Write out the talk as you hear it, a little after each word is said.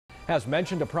As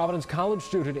mentioned, a Providence College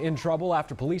student in trouble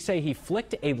after police say he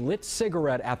flicked a lit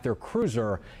cigarette at their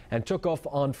cruiser and took off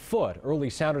on foot. Early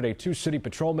Saturday, two city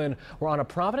patrolmen were on a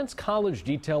Providence College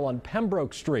detail on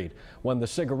Pembroke Street when the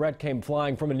cigarette came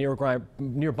flying from a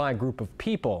nearby group of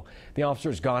people. The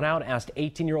officers got out, asked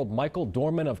 18-year-old Michael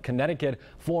Dorman of Connecticut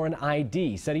for an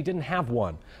ID, said he didn't have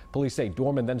one. Police say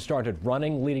Dorman then started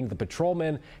running, leading the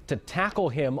patrolmen to tackle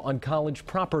him on college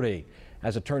property.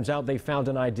 As it turns out, they found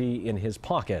an ID in his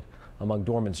pocket. Among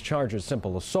Dorman's charges,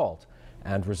 simple assault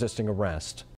and resisting arrest.